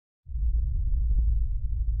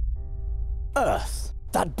Earth.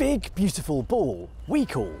 That big, beautiful ball we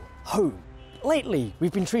call home. Lately,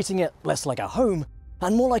 we've been treating it less like a home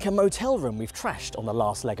and more like a motel room we've trashed on the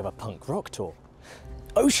last leg of a punk rock tour.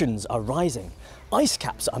 Oceans are rising, ice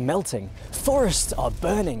caps are melting, forests are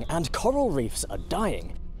burning, and coral reefs are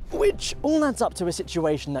dying, which all adds up to a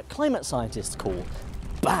situation that climate scientists call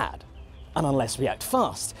bad. And unless we act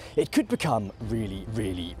fast, it could become really,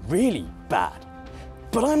 really, really bad.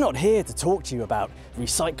 But I'm not here to talk to you about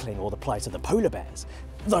recycling or the plight of the polar bears.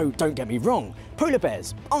 Though, don't get me wrong, polar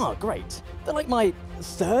bears are great. They're like my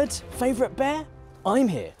third favourite bear. I'm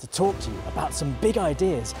here to talk to you about some big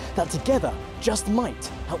ideas that together just might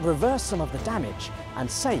help reverse some of the damage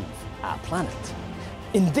and save our planet.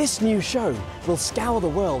 In this new show, we'll scour the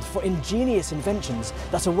world for ingenious inventions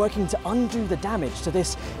that are working to undo the damage to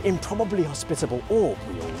this improbably hospitable orb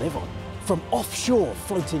we all live on. From offshore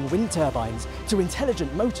floating wind turbines to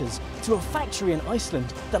intelligent motors to a factory in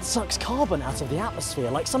Iceland that sucks carbon out of the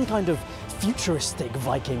atmosphere like some kind of futuristic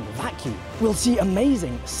Viking vacuum. We'll see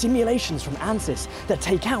amazing simulations from Ansys that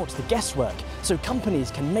take out the guesswork so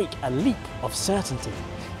companies can make a leap of certainty.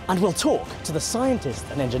 And we'll talk to the scientists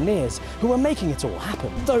and engineers who are making it all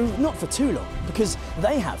happen, though not for too long, because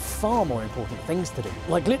they have far more important things to do,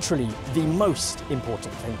 like literally the most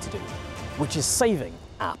important thing to do, which is saving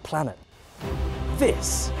our planet.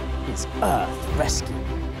 This is Earth Rescue.